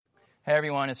Hey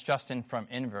everyone, it's Justin from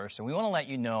Inverse, and we want to let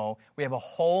you know we have a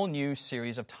whole new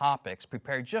series of topics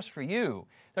prepared just for you.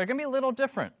 They're going to be a little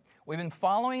different. We've been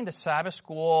following the Sabbath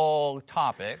School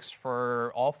topics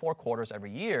for all 4 quarters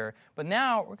every year, but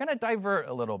now we're going to divert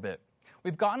a little bit.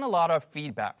 We've gotten a lot of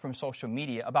feedback from social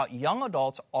media about young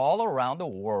adults all around the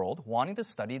world wanting to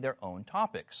study their own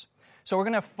topics. So we're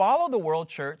going to follow the World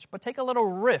Church, but take a little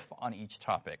riff on each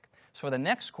topic. So for the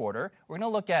next quarter, we're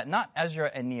going to look at not Ezra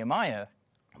and Nehemiah,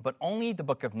 but only the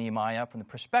book of Nehemiah from the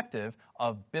perspective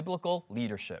of biblical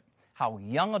leadership, how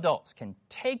young adults can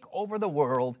take over the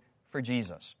world for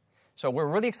Jesus. So we're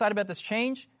really excited about this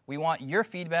change. We want your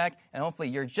feedback, and hopefully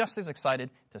you're just as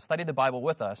excited to study the Bible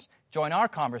with us. Join our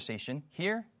conversation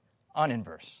here on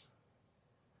Inverse.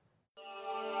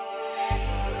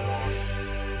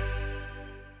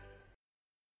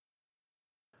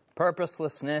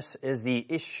 Purposelessness is the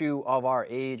issue of our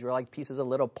age. We're like pieces of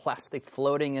little plastic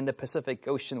floating in the Pacific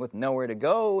Ocean with nowhere to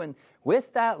go. And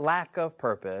with that lack of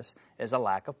purpose is a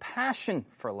lack of passion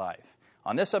for life.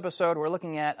 On this episode, we're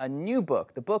looking at a new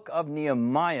book, the book of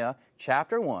Nehemiah,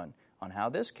 chapter 1, on how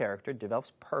this character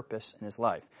develops purpose in his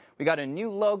life. We got a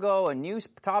new logo, a new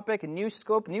topic, a new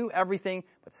scope, new everything,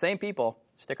 but same people.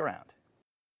 Stick around.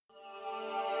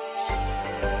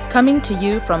 Coming to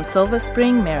you from Silver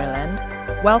Spring, Maryland,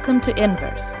 welcome to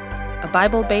Inverse, a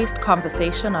Bible-based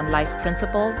conversation on life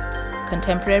principles,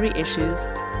 contemporary issues,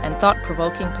 and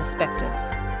thought-provoking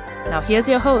perspectives. Now here's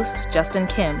your host, Justin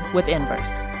Kim, with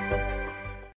Inverse.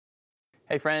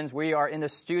 Hey friends, we are in the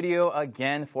studio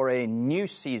again for a new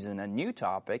season, a new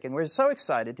topic, and we're so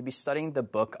excited to be studying the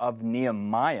book of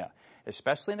Nehemiah,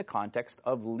 especially in the context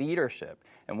of leadership.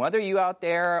 And whether you out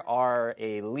there are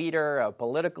a leader, a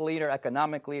political leader,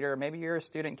 economic leader, maybe you're a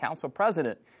student council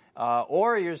president,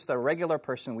 or you're just a regular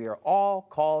person, we are all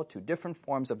called to different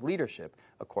forms of leadership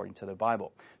according to the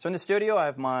Bible. So in the studio, I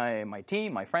have my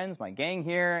team, my friends, my gang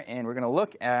here, and we're going to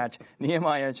look at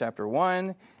Nehemiah chapter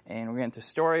 1, and we're going to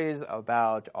stories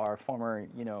about our former,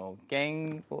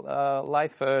 gang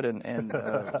lifehood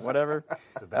and whatever.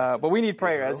 But we need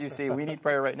prayer, as you see. We need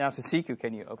prayer right now. So Siku,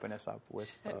 can you open us up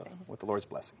with the Lord's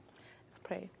blessing? Let's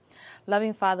pray.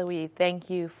 Loving Father, we thank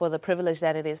you for the privilege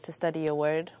that it is to study your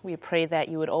word. We pray that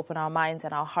you would open our minds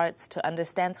and our hearts to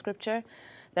understand Scripture,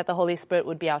 that the Holy Spirit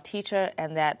would be our teacher,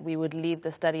 and that we would leave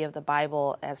the study of the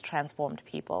Bible as transformed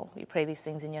people. We pray these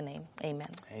things in your name. Amen.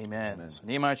 Amen. So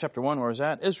Nehemiah chapter 1, where is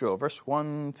that? Israel, verse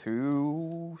 1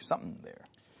 through something there.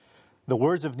 The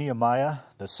words of Nehemiah,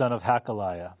 the son of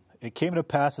Hakaliah. It came to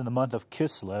pass in the month of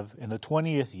Kislev, in the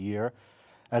 20th year,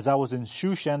 as I was in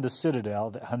Shushan the citadel,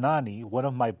 that Hanani, one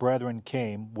of my brethren,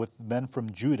 came with men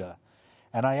from Judah.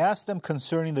 And I asked them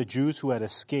concerning the Jews who had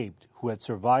escaped, who had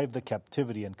survived the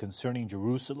captivity, and concerning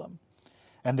Jerusalem.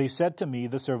 And they said to me,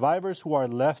 the survivors who are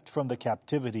left from the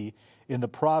captivity in the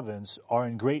province are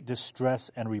in great distress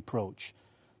and reproach.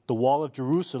 The wall of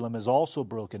Jerusalem is also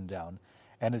broken down,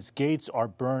 and its gates are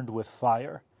burned with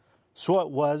fire. So it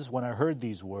was, when I heard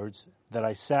these words, that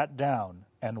I sat down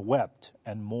and wept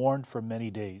and mourned for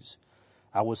many days.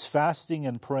 I was fasting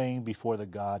and praying before the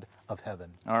God of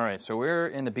heaven. All right, so we're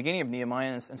in the beginning of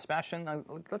Nehemiah, and Sebastian,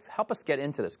 let's help us get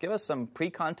into this. Give us some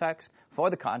pre-context for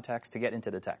the context to get into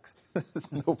the text.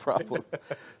 No problem.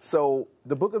 So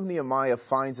the book of Nehemiah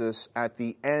finds us at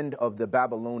the end of the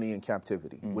Babylonian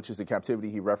captivity, which is the captivity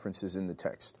he references in the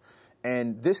text.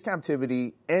 And this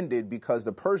captivity ended because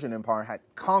the Persian Empire had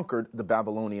conquered the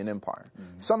Babylonian Empire.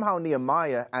 Somehow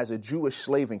Nehemiah, as a Jewish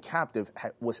slave and captive,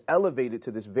 was elevated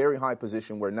to this very high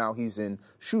position where now he's in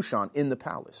Shushan, in the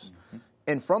palace.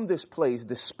 And from this place,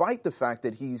 despite the fact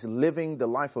that he's living the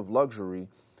life of luxury,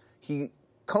 he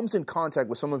comes in contact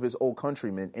with some of his old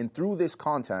countrymen, and through this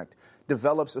contact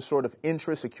develops a sort of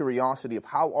interest, a curiosity of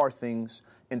how are things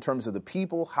in terms of the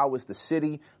people, how is the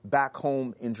city back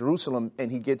home in Jerusalem,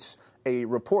 and he gets a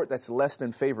report that's less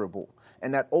than favorable.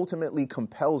 And that ultimately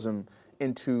compels him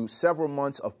into several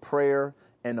months of prayer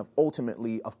and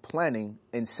ultimately of planning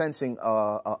and sensing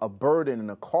a burden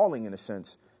and a calling, in a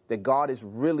sense, that God is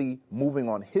really moving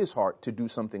on his heart to do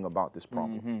something about this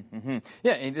problem.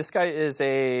 Yeah, and this guy is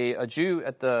a Jew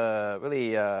at the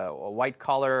really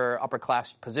white-collar,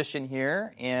 upper-class position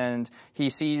here, and he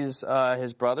sees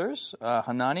his brothers,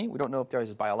 Hanani. We don't know if they're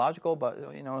his biological, but,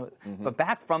 but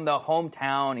back from the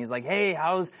hometown, he's like, hey,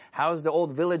 how's the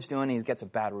old village doing? And he gets a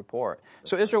bad report.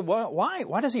 So Israel,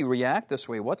 why does he react this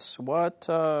way? What's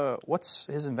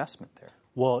his investment there?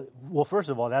 Well, first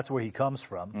of all, that's where he comes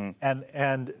from,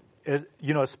 and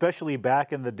especially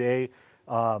back in the day,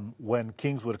 when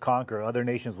kings would conquer, other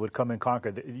nations would come and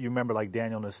conquer. You remember, like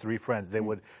Daniel and his 3 friends, they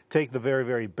would take the very,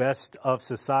 very best of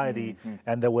society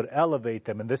and they would elevate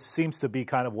them. And this seems to be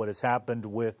kind of what has happened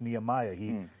with Nehemiah.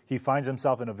 He finds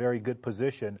himself in a very good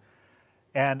position.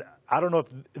 And I don't know if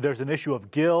there's an issue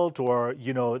of guilt or,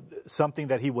 something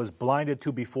that he was blinded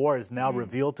to before is now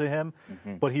revealed to him.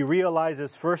 But he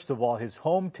realizes, first of all, his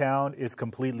hometown is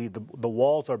completely, the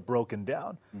walls are broken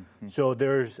down. So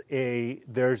there's a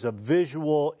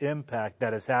visual impact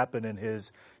that has happened in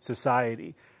his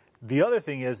society. The other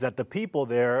thing is that the people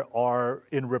there are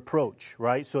in reproach,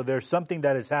 right? So there's something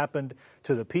that has happened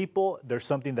to the people. There's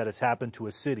something that has happened to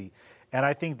a city. And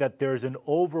I think that there's an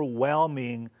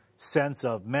overwhelming sense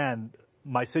of, man,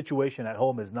 my situation at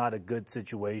home is not a good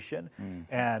situation.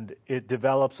 And it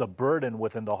develops a burden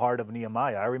within the heart of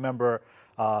Nehemiah. I remember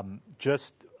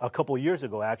just a couple of years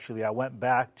ago, actually, I went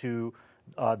back to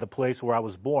the place where I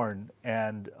was born,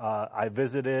 and I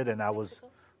visited, and I was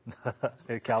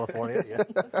in California. Yeah.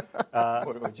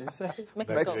 What would you say?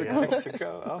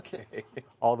 Mexico. Okay.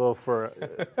 Although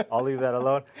I'll leave that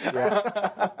alone.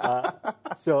 Yeah.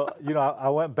 So I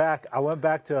went back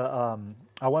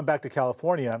to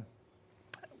California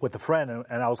with a friend,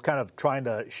 and I was kind of trying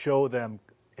to show them,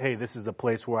 hey, this is the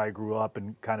place where I grew up,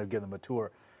 and kind of give them a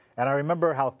tour. And I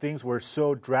remember how things were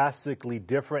so drastically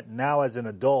different now as an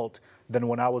adult than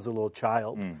when I was a little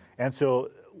child. And so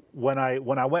when I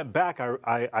went back,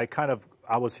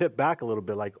 I was hit back a little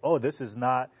bit, like, oh, this is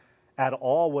not at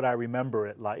all what I remember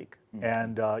it like.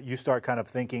 And you start kind of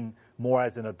thinking more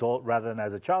as an adult rather than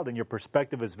as a child, and your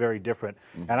perspective is very different.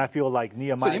 And I feel like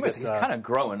Nehemiah... So he's kind of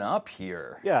growing up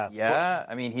here. Yeah. Yeah?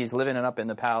 I mean, he's living it up in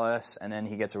the palace, and then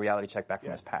he gets a reality check back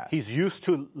from his past. He's used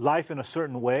to life in a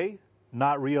certain way,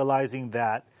 not realizing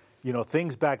that,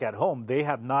 things back at home, they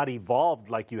have not evolved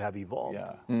like you have evolved.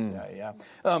 Yeah.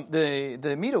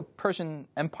 The Medo-Persian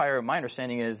Empire, my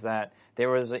understanding is that there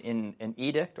was an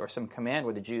edict or some command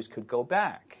where the Jews could go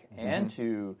back and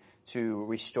to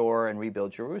restore and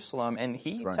rebuild Jerusalem, and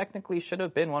he technically should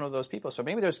have been one of those people. So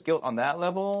maybe there's guilt on that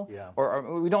level,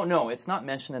 or we don't know. It's not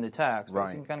mentioned in the text, but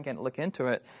we can kind of look into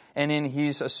it. And then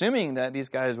he's assuming that these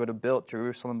guys would have built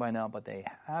Jerusalem by now, but they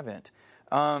haven't.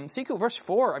 Siku, verse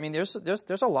 4, I mean, there's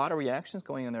a lot of reactions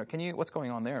going on there. What's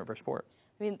going on there, verse 4?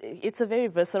 I mean, it's a very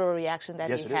visceral reaction that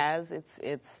he has.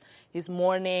 He's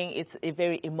mourning. It's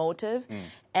very emotive,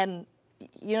 and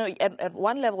at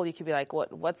one level you could be like,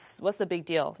 what's the big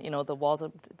deal?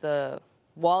 The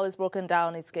wall is broken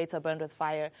down. Its gates are burned with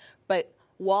fire, but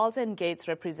walls and gates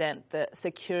represent the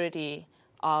security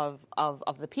of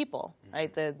the people,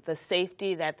 right? The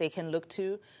safety that they can look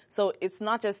to. So it's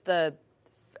not just the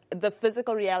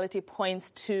physical reality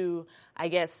points to, I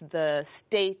guess, the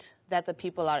state that the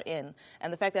people are in,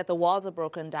 and the fact that the walls are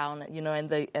broken down, and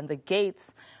the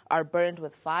gates are burned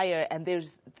with fire, and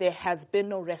there has been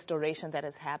no restoration that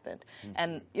has happened.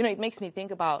 And it makes me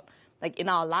think about, like, in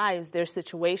our lives, there's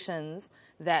situations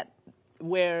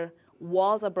where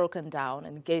walls are broken down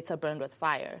and gates are burned with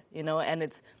fire, and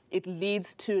it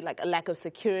leads to, like, a lack of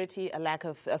security,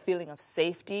 a feeling of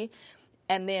safety.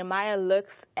 And Nehemiah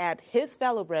looks at his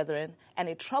fellow brethren, and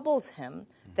it troubles him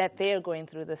that they are going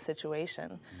through this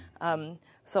situation.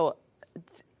 So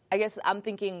I guess I'm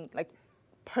thinking, like,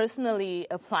 personally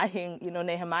applying,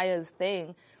 Nehemiah's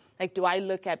thing, like, do I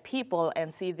look at people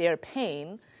and see their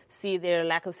pain, see their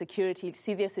lack of security,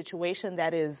 see their situation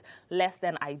that is less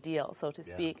than ideal, so to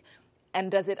speak,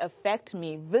 and does it affect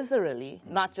me viscerally,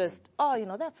 not just,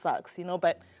 that sucks,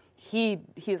 but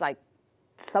he's like,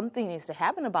 something needs to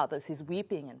happen about this. He's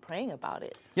weeping and praying about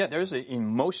it. Yeah, there's an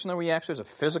emotional reaction. There's a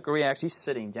physical reaction. He's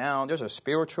sitting down. There's a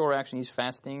spiritual reaction. He's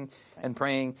fasting and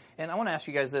praying. And I want to ask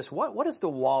you guys this. What does the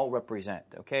wall represent?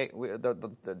 Okay,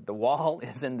 the wall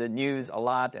is in the news a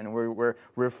lot, and we're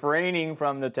refraining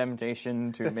from the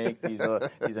temptation to make these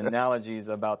analogies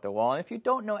about the wall. And if you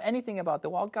don't know anything about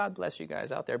the wall, God bless you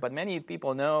guys out there. But many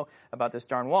people know about this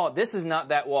darn wall. This is not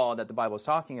that wall that the Bible is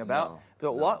talking about.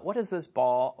 But what is this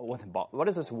What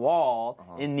is this wall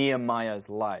in Nehemiah's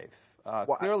life?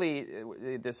 Clearly,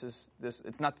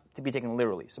 it's not to be taken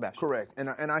literally, Sebastian. Correct,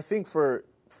 and I think for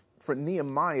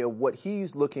Nehemiah, what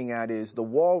he's looking at is the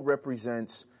wall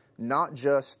represents not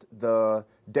just the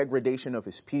degradation of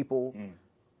his people,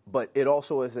 but it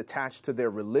also is attached to their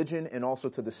religion and also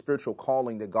to the spiritual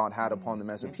calling that God had upon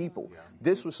them as a people.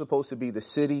 This was supposed to be the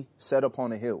city set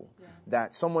upon a hill.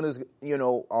 That someone is,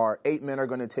 our 8 men are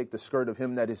going to take the skirt of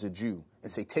him that is a Jew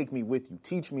and say, take me with you,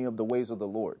 teach me of the ways of the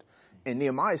Lord. And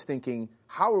Nehemiah is thinking,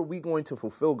 how are we going to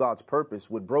fulfill God's purpose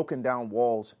with broken down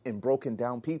walls and broken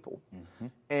down people?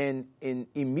 And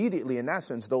immediately in that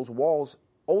sense, those walls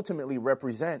ultimately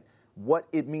represent what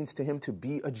it means to him to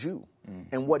be a Jew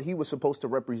and what he was supposed to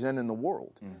represent in the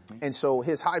world. And so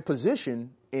his high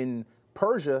position in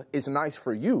Persia is nice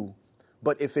for you,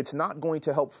 but if it's not going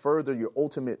to help further your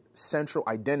ultimate central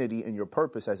identity and your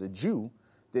purpose as a Jew,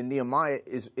 then Nehemiah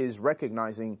is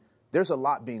recognizing there's a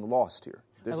lot being lost here.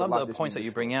 There's I love the points that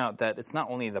you bring out, that it's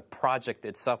not only the project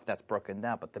itself that's broken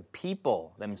down, but the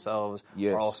people themselves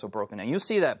are also broken down. You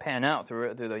see that pan out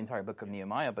through the entire book of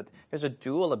Nehemiah, but there's a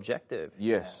dual objective.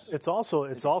 Yes. It's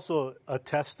also a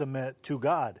testament to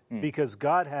God, because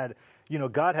God had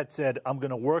said, I'm going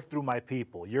to work through my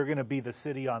people. You're going to be the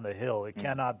city on the hill. It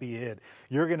cannot be hid.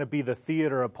 You're going to be the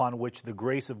theater upon which the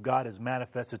grace of God is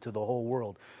manifested to the whole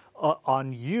world.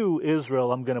 On you,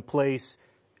 Israel, I'm going to place...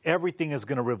 Everything is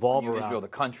going to revolve around Israel, the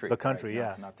country. The country,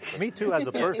 right? Yeah. Me too, as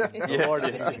a person.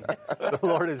 The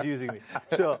Lord is using me.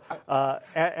 So,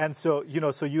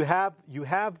 so you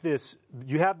have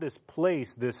this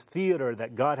place, this theater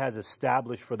that God has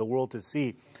established for the world to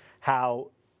see how,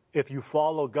 if you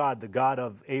follow God, the God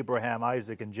of Abraham,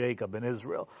 Isaac, and Jacob, and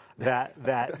Israel,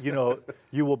 that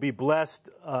you will be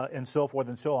blessed, and so forth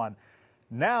and so on.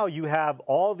 Now you have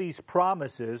all these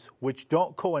promises which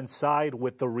don't coincide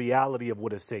with the reality of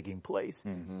what is taking place.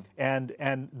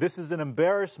 And this is an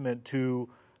embarrassment to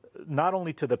not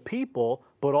only to the people,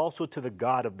 but also to the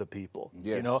God of the people.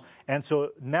 Yes. And so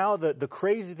now the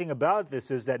crazy thing about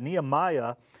this is that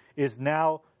Nehemiah is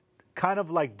now kind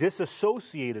of like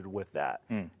disassociated with that.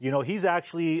 He's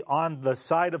actually on the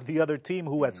side of the other team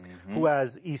who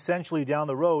has essentially down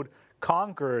the road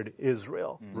conquered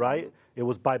Israel, right? It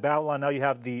was by Babylon. Now you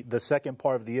have the second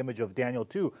part of the image of Daniel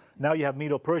 2. Now you have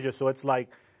Medo-Persia. So it's like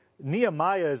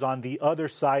Nehemiah is on the other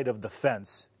side of the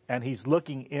fence, and he's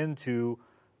looking into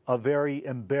a very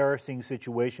embarrassing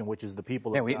situation, which is the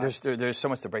people of God. There's so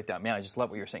much to break down. Man, I just love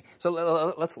what you're saying.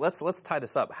 So let's tie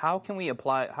this up. How can we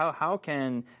apply? How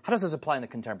does this apply in the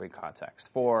contemporary context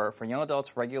for young adults,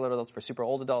 for regular adults, for super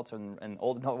old adults, and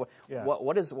old adults?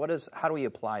 How do we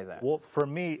apply that? Well, for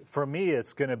me,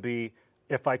 it's going to be,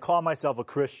 if I call myself a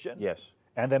Christian, yes,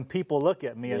 and then people look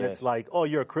at me and it's like, oh,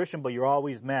 you're a Christian, but you're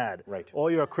always mad. Right. Oh,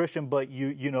 you're a Christian, but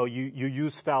you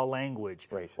use foul language.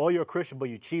 Right. Oh, you're a Christian, but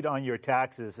you cheat on your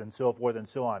taxes, and so forth and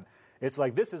so on. It's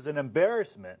like, this is an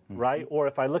embarrassment, right? Or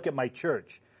if I look at my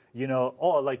church,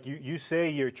 you say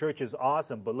your church is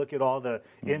awesome, but look at all the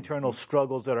internal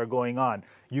struggles that are going on.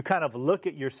 You kind of look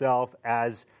at yourself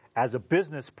as a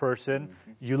business person.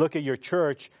 You look at your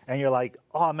church and you're like,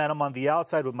 oh man, I'm on the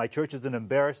outside, but my church is an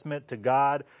embarrassment to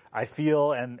God, I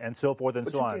feel, and so forth and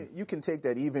so on. You can take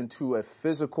that even to a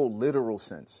physical, literal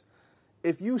sense.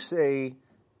 If you say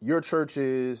your church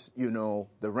is, the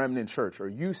remnant church, or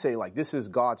you say like, this is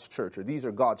God's church, or these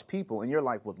are God's people, and you're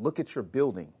like, well, look at your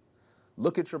building.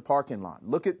 Look at your parking lot.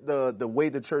 Look at the way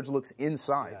the church looks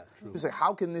inside. You say,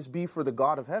 how can this be for the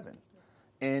God of heaven?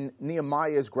 And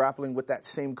Nehemiah is grappling with that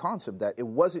same concept, that it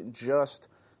wasn't just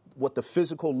what the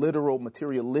physical, literal,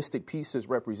 materialistic pieces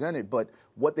represented, but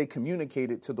what they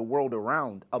communicated to the world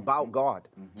around about God.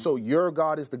 So your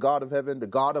God is the God of heaven, the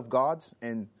God of gods,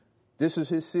 and this is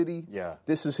his city,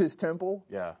 this is his temple,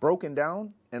 broken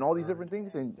down, and all these different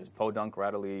things. And there's podunk,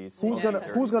 rattles. Who's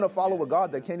gonna follow a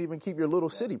God that can't even keep your little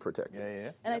city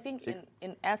protected? And I think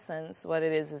in essence, what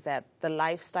it is that the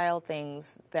lifestyle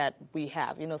things that we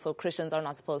have, so Christians are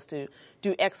not supposed to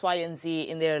do X, Y, and Z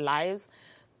in their lives.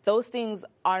 Those things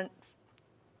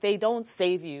they don't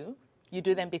save you. You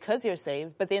do them because you're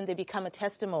saved, but then they become a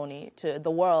testimony to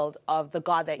the world of the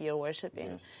God that you're worshiping.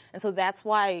 Yes. And so that's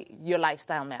why your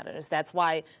lifestyle matters. That's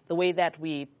why the way that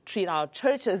we treat our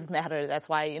churches matter. That's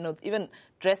why, even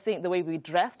dressing, the way we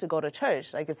dress to go to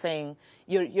church, like it's saying,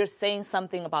 you're saying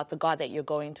something about the God that you're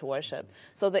going to worship.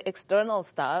 So the external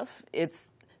stuff, it's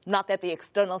not that the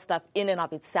external stuff in and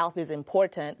of itself is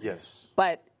important,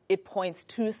 but it points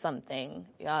to something,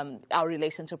 our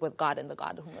relationship with God and the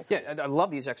God whom we serve. I love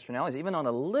these externalities. Even on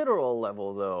a literal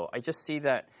level, though, I just see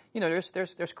that,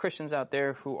 there's Christians out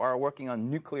there who are working on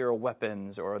nuclear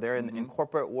weapons, or they're in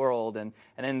corporate world, and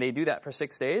then they do that for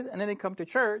 6 days, and then they come to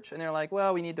church, and they're like,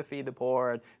 well, we need to feed the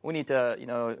poor, and we need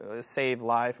to, save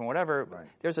life and whatever. Right.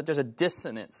 There's a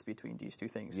dissonance between these two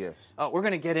things. Yes. We're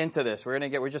going to get into this.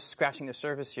 We're just scratching the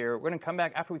surface here. We're going to come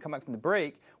back, after we come back from the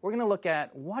break, we're going to look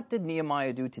at what did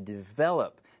Nehemiah do to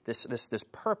develop this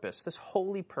purpose, this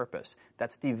holy purpose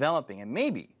that's developing, and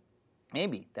maybe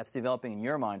that's developing in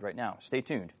your mind right now. Stay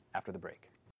tuned after the break.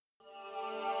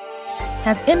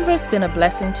 Has Inverse been a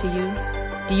blessing to you?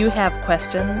 Do you have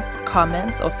questions,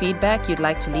 comments, or feedback you'd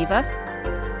like to leave us?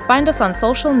 Find us on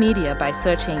social media by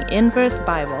searching Inverse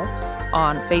Bible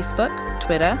on Facebook,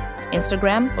 Twitter,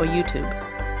 Instagram, or YouTube.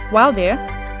 While there,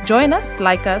 Join us,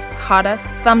 like us, heart us,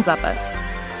 thumbs up us.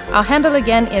 Our handle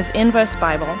again is Inverse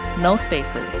Bible, no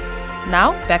spaces.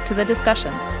 Now, back to the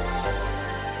discussion.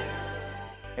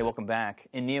 Hey, welcome back.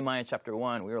 In Nehemiah chapter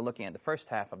 1, we were looking at the first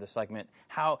half of the segment,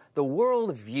 how the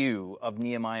world view of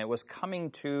Nehemiah was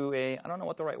coming to I don't know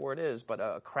what the right word is, but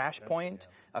a crash point,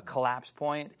 a collapse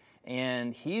point.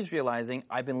 And he's realizing,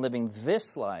 I've been living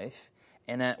this life,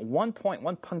 and at one point,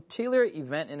 one particular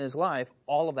event in his life,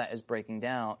 all of that is breaking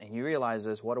down, and he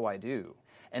realizes, what do I do?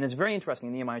 And it's very interesting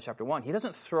in Nehemiah chapter 1. He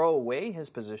doesn't throw away his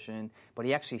position, but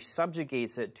he actually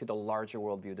subjugates it to the larger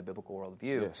worldview, the biblical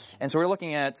worldview. Yes. And so we're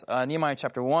looking at Nehemiah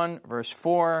chapter 1, verse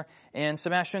 4. And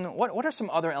Sebastian, what are some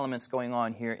other elements going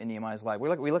on here in Nehemiah's life?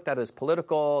 We looked at his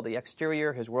political, the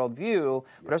exterior, his worldview,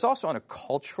 but there's also on a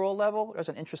cultural level, there's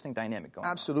an interesting dynamic going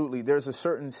on. Absolutely. There's a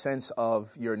certain sense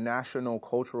of your national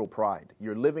cultural pride.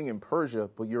 You're living in Persia,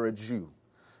 but you're a Jew.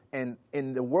 And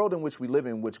in the world in which we live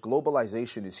in, which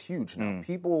globalization is huge now,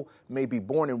 people may be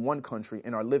born in one country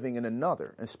and are living in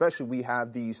another. Especially we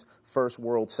have these first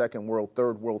world, second world,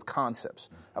 third world concepts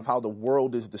of how the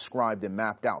world is described and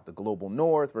mapped out, the global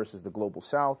north versus the global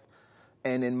south.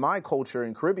 And in my culture,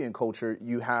 in Caribbean culture,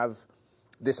 you have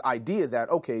this idea that,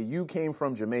 okay, you came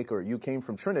from Jamaica or you came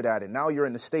from Trinidad and now you're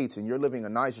in the States and you're living a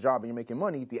nice job and you're making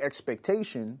money. The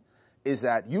expectation is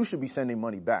that you should be sending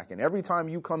money back. And every time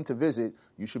you come to visit,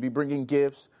 you should be bringing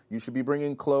gifts, you should be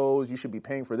bringing clothes, you should be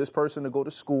paying for this person to go to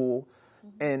school.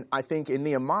 And I think in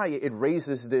Nehemiah, it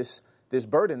raises this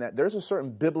burden that there's a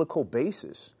certain biblical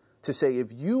basis to say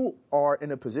if you are in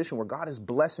a position where God is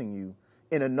blessing you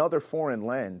in another foreign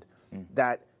land,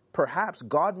 that perhaps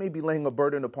God may be laying a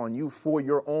burden upon you for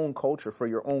your own culture, for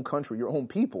your own country, your own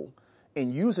people,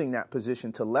 and using that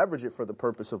position to leverage it for the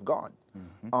purpose of God,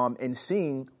 and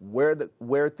seeing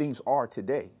where things are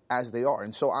today as they are.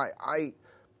 And so I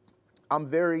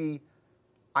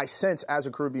sense as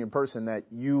a Caribbean person that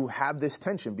you have this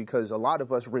tension because a lot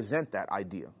of us resent that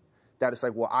idea. That it's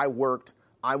like, well, I worked,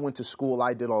 I went to school,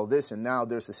 I did all this, and now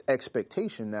there's this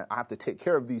expectation that I have to take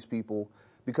care of these people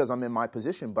because I'm in my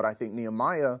position. But I think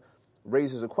Nehemiah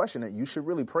raises a question that you should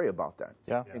really pray about that.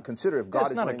 And consider if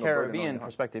God is laying a burden on It's not a Caribbean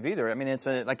perspective either. I mean, it's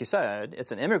like you said,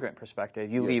 it's an immigrant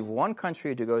perspective. You leave one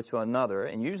country to go to another,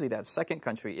 and usually that second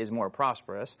country is more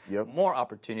prosperous, more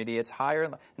opportunity, it's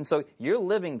higher. And so you're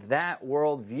living that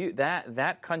worldview,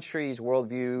 that country's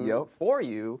worldview for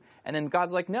you, and then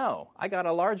God's like, no, I got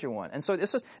a larger one. And so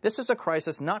this is a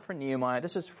crisis not for Nehemiah.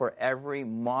 This is for every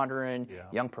modern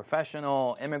young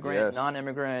professional, immigrant,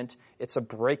 non-immigrant. It's a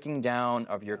breaking down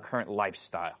of your current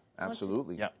lifestyle.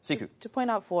 Absolutely. Yeah. Siku. To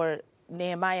point out for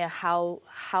Nehemiah how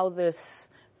this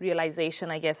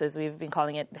realization, I guess, as we've been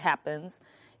calling it, happens,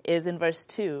 is in verse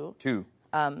 2.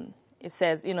 It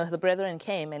says, the brethren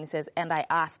came, and it says, and I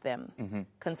asked them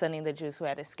concerning the Jews who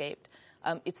had escaped.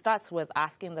 It starts with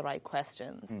asking the right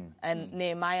questions. And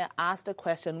Nehemiah asked a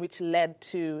question which led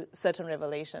to certain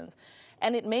revelations.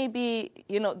 And it may be,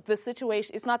 the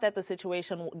situation, it's not that the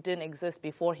situation didn't exist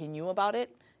before he knew about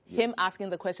it. Him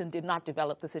asking the question did not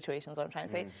develop the situation, is what I'm trying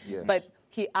to say. But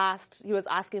he was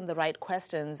asking the right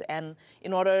questions. And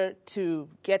in order to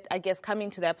get, I guess,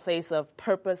 coming to that place of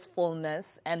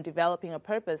purposefulness and developing a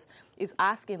purpose is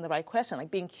asking the right question,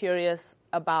 like being curious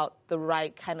about the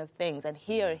right kind of things. And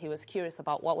here he was curious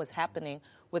about what was happening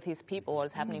with his people, what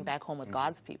was happening back home with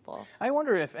God's people. I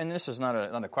wonder if, and this is not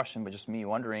a question, but just me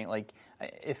wondering, like,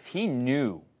 if he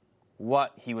knew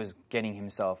what he was getting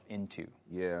himself into.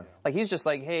 Like, he's just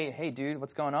like, hey, dude,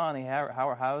 what's going on?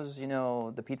 How's,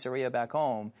 the pizzeria back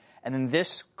home? And then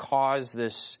this caused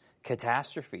this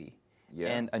catastrophe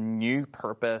and a new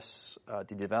purpose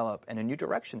to develop and a new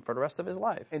direction for the rest of his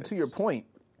life. And to your point,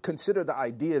 consider the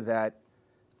idea that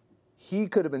he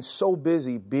could have been so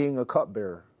busy being a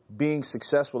cupbearer, being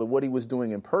successful at what he was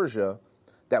doing in Persia,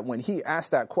 that when he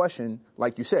asked that question,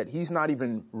 like you said, he's not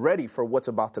even ready for what's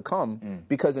about to come,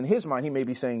 because in his mind, he may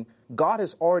be saying, God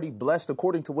has already blessed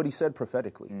according to what he said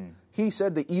prophetically. He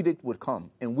said the edict would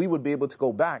come, and we would be able to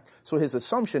go back. So his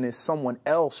assumption is someone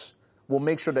else will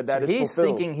make sure that is fulfilled. He's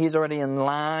thinking he's already in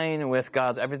line with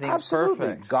God's, everything's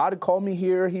perfect. God called me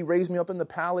here, he raised me up in the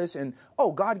palace, and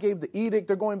God gave the edict,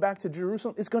 they're going back to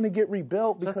Jerusalem, it's going to get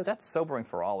rebuilt. Because that's sobering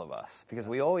for all of us, because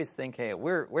we always think, hey,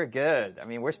 we're good. I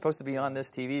mean, we're supposed to be on this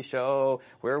TV show,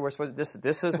 we're supposed to,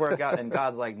 this is where God, and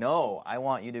God's like, no, I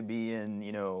want you to be in,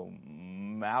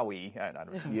 Maui. I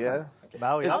don't know.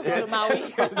 Maui. I'll go to Maui.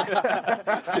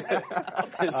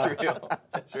 It's real.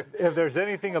 If there's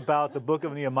anything about the book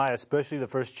of Nehemiah, especially the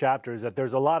first chapter, is that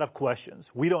there's a lot of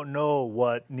questions. We don't know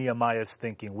what Nehemiah is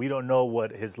thinking. We don't know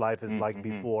what his life is like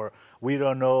before. We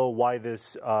don't know why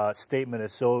this statement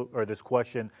is this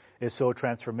question is so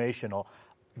transformational.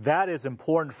 that is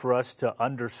important for us to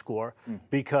underscore,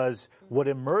 because what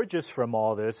emerges from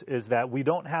all this is that we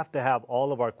don't have to have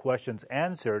all of our questions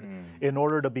answered in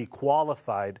order to be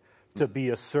qualified to be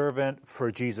a servant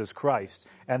for Jesus Christ.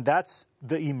 And that's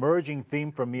the emerging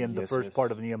theme for me in the first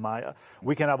part of Nehemiah.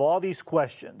 We can have all these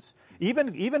questions,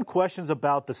 even questions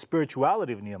about the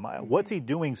spirituality of Nehemiah. What's he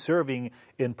doing serving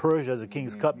in Persia as a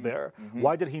king's cupbearer?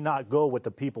 Why did he not go with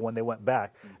the people when they went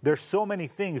back? There's so many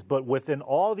things, but within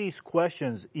all these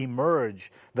questions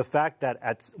emerge the fact that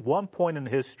at one point in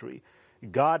history,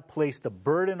 God placed a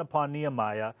burden upon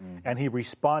Nehemiah, and he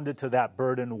responded to that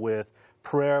burden with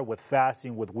prayer, with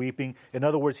fasting, with weeping. In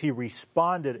other words, he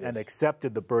responded and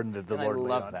accepted the burden that the Lord laid on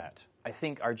him. I love that. I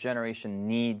think our generation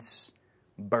needs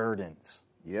burdens.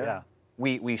 Yeah.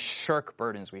 We shirk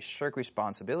burdens, we shirk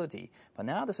responsibility. But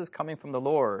now this is coming from the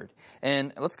Lord.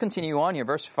 And let's continue on here.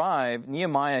 Verse 5,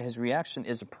 Nehemiah, his reaction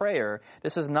is a prayer.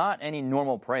 This is not any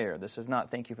normal prayer. This is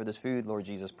not thank you for this food, Lord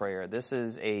Jesus prayer. This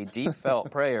is a deep felt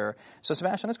prayer. So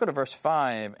Sebastian, let's go to verse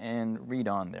 5 and read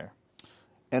on there.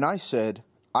 And I said,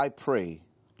 I pray,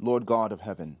 Lord God of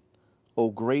heaven, O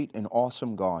great and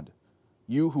awesome God,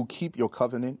 you who keep your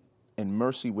covenant and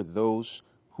mercy with those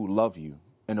who love you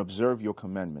and observe your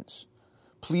commandments.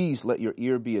 Please let your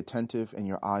ear be attentive and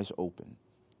your eyes open,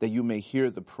 that you may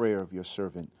hear the prayer of your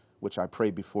servant, which I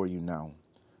pray before you now,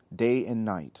 day and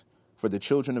night, for the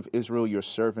children of Israel, your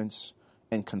servants,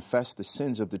 and confess the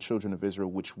sins of the children of Israel,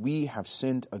 which we have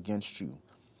sinned against you.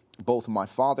 Both my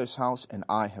father's house and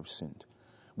I have sinned.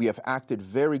 We have acted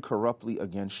very corruptly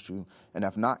against you, and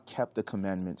have not kept the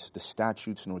commandments, the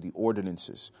statutes, nor the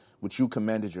ordinances, which you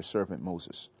commanded your servant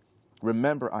Moses.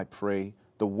 Remember, I pray,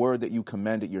 the word that you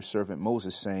commanded your servant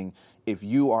Moses, saying, if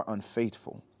you are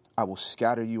unfaithful, I will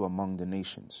scatter you among the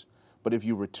nations. But if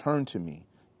you return to me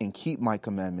and keep my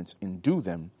commandments and do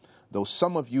them, though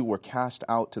some of you were cast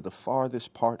out to the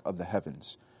farthest part of the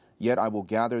heavens, yet I will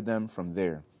gather them from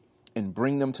there and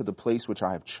bring them to the place which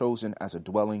I have chosen as a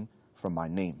dwelling for my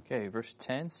name. Okay, verse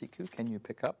 10, Siku, can you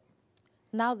pick up?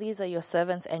 Now these are your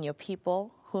servants and your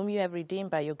people, whom you have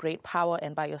redeemed by your great power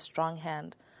and by your strong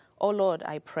hand. O Lord,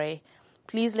 I pray,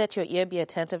 please let your ear be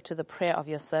attentive to the prayer of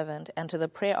your servant and to the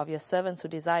prayer of your servants who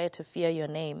desire to fear your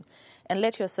name. And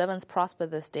let your servants prosper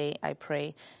this day, I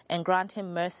pray, and grant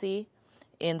him mercy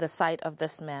in the sight of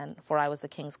this man, for I was the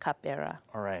king's cupbearer.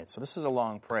 All right, so this is a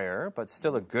long prayer, but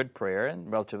still a good prayer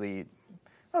and relatively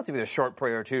a short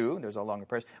prayer too. There's a longer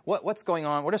prayer. What's going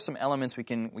on? What are some elements we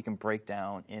can break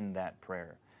down in that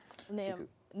prayer?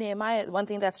 Nehemiah, one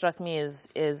thing that struck me is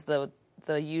the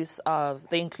use of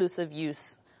the inclusive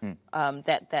use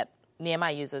that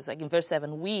Nehemiah uses. Like in verse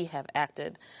 7, we have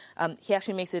acted. He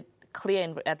actually makes it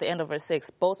clear at the end of verse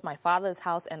 6, both my father's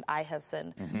house and I have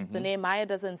sinned. So Nehemiah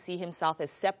doesn't see himself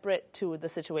as separate to the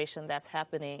situation that's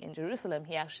happening in Jerusalem.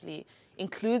 He actually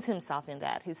includes himself in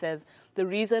that. He says, the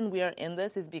reason we are in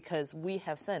this is because we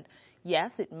have sinned.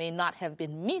 Yes, it may not have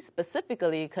been me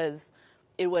specifically, because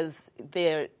it was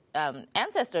their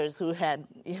ancestors who had,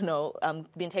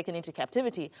 been taken into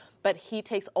captivity, but he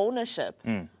takes ownership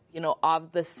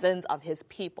of the sins of his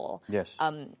people. Yes.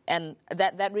 And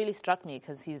that really struck me,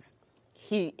 because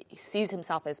he sees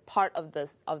himself as part of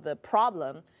the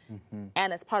problem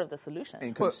and as part of the solution.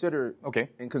 And consider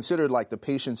like the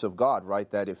patience of God, right?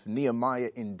 That if Nehemiah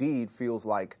indeed feels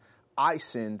like I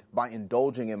sinned by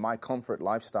indulging in my comfort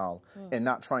lifestyle and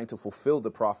not trying to fulfill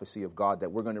the prophecy of God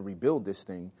that we're going to rebuild this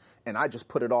thing, and I just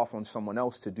put it off on someone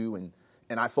else to do, and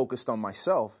I focused on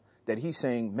myself, that he's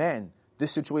saying, man,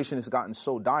 this situation has gotten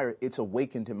so dire, it's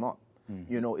awakened him up.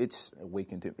 It's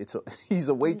awakened him. He's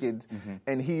awakened,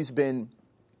 and he's been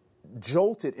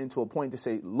jolted into a point to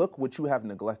say, look what you have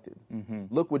neglected.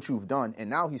 Look what you've done. And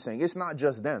now he's saying, it's not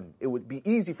just them. It would be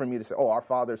easy for me to say, oh, our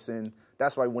father sinned,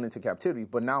 that's why we went into captivity.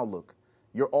 But now look,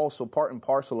 you're also part and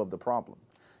parcel of the problem.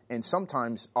 And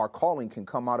sometimes our calling can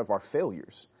come out of our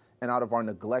failures and out of our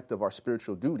neglect of our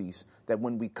spiritual duties, that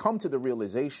when we come to the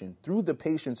realization through the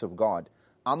patience of God,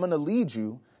 I'm going to lead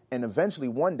you, and eventually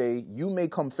one day you may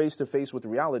come face to face with the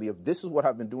reality of this is what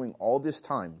I've been doing all this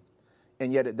time.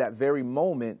 And yet at that very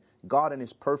moment, God in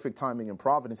his perfect timing and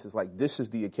providence is like, this is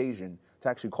the occasion to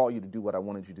actually call you to do what I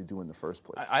wanted you to do in the first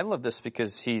place. I love this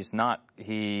because he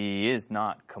is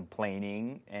not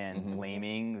complaining and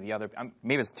blaming the other.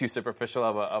 Maybe it's too superficial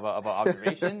of a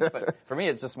observation, but for me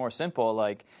it's just more simple.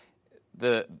 Like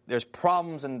there's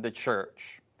problems in the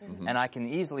church. And I can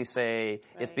easily say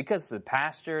it's because the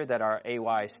pastor that our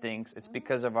AY stinks. It's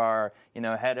because of our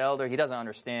head elder. He doesn't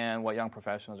understand what young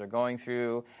professionals are going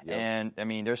through. Yep. And I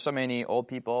mean, there's so many old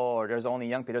people, or there's only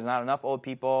young people. There's not enough old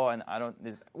people, and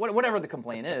whatever the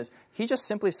complaint is. He just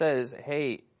simply says,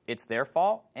 "Hey, it's their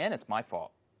fault and it's my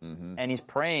fault." And he's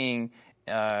praying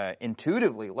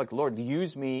intuitively, like, Lord,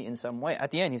 use me in some way.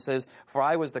 At the end, he says, for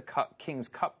I was the king's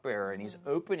cupbearer, and he's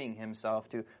opening himself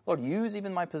to, Lord, use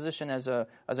even my position as a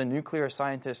nuclear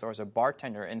scientist or as a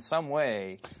bartender in some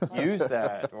way. Use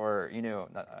that, or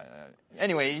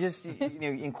anyway, you just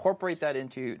incorporate that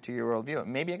into your worldview.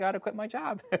 Maybe I got to quit my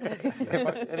job.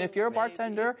 And if you're a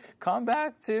bartender, come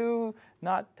back to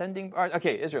not tending.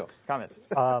 Okay, Israel, comments.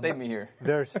 Save me here.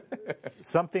 There's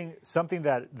something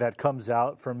that comes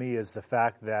out for me is the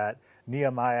fact that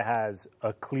Nehemiah has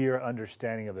a clear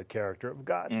understanding of the character of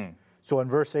God. So in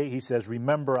verse 8, he says,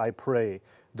 remember, I pray,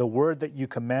 the word that you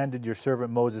commanded your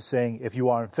servant Moses, saying, if you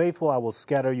are unfaithful, I will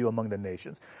scatter you among the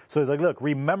nations. So he's like, look,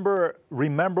 remember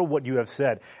what you have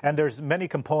said. And there's many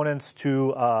components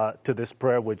to this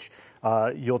prayer, which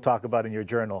you'll talk about in your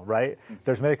journal, right?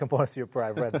 There's many components to your prayer.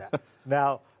 I've read that.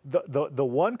 Now, the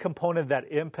one component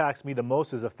that impacts me the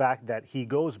most is the fact that he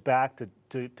goes back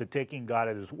to taking God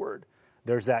at his word.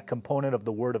 There's that component of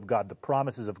the word of God, the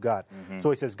promises of God.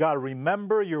 So he says, God,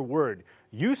 remember your word.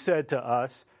 You said to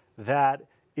us that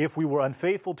if we were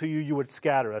unfaithful to you, you would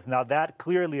scatter us. Now that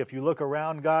clearly, if you look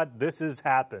around, God, this has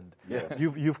happened. Yes.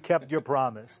 You've kept your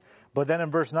promise. But then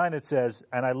in verse 9 it says,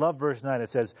 and I love verse 9, it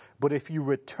says, but if you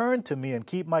return to me and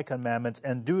keep my commandments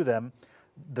and do them,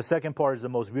 the second part is the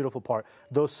most beautiful part.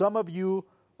 Though some of you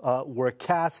were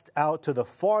cast out to the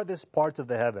farthest parts of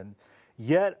the heaven,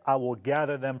 yet I will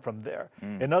gather them from there.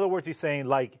 In other words, he's saying,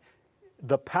 like,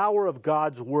 the power of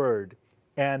God's word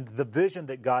and the vision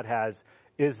that God has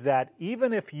is that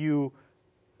even if you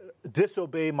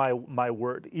disobey my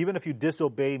word, even if you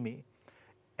disobey me,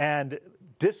 and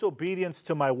disobedience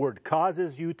to my word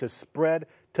causes you to spread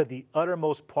to the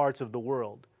uttermost parts of the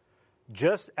world,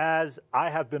 just as I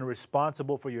have been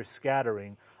responsible for your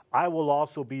scattering, I will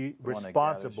also be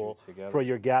responsible for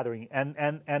your gathering.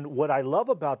 And what I love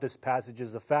about this passage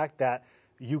is the fact that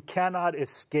you cannot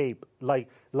escape. Like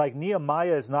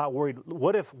Nehemiah is not worried.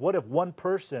 What if one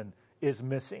person is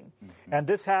missing? And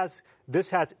this has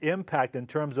impact in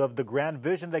terms of the grand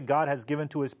vision that God has given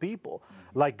to his people.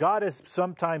 Like God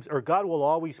will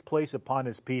always place upon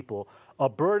his people a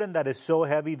burden that is so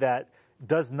heavy that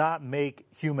does not make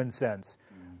human sense.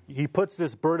 He puts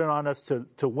this burden on us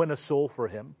to win a soul for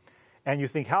him. And you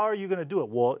think, how are you going to do it?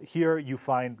 Well, here you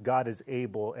find God is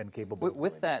able and capable.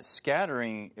 With that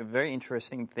scattering, a very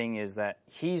interesting thing is that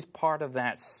he's part of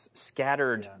that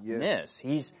scatteredness. Yes.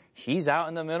 He's out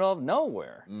in the middle of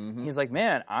nowhere. He's like,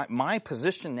 man, my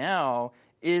position now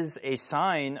is a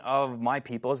sign of my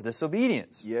people's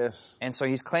disobedience. Yes. And so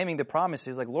he's claiming the promise.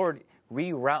 He's like, Lord,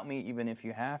 reroute me even if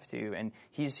you have to. And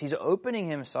he's opening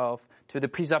himself to the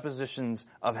presuppositions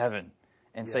of heaven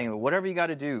and saying, whatever you got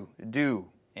to do, do.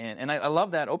 And I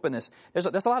love that openness. There's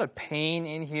a lot of pain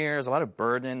in here. There's a lot of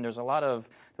burden. There's a lot of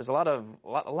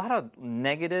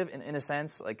negative in a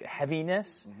sense, like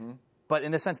heaviness. But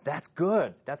in a sense, that's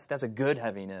good. That's a good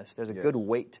heaviness. There's a good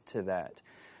weight to that.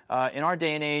 In our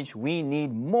day and age, we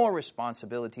need more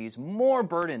responsibilities, more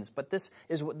burdens. But this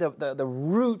is the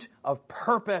root of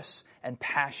purpose and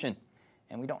passion,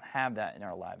 and we don't have that in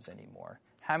our lives anymore.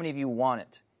 How many of you want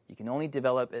it? You can only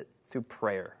develop it through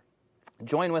prayer.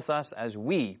 Join with us as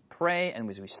we pray and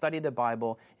as we study the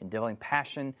Bible in developing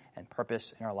passion and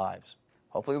purpose in our lives.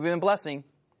 Hopefully we've been a blessing.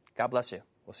 God bless you.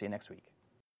 We'll see you next week.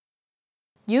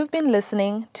 You've been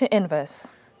listening to Inverse,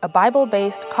 a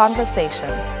Bible-based conversation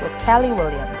with Callie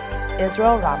Williams,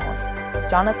 Israel Ramos,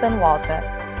 Jonathan Walter,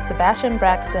 Sebastian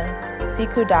Braxton,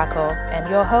 Siku Dako, and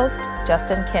your host,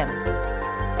 Justin Kim.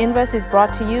 Inverse is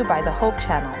brought to you by the Hope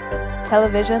Channel,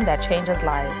 television that changes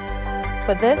lives.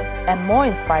 For this and more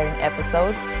inspiring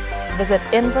episodes, visit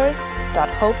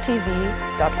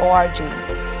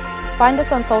inverse.hopetv.org. Find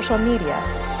us on social media,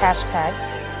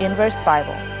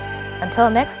 #InverseBible.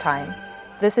 Until next time,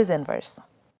 this is Inverse.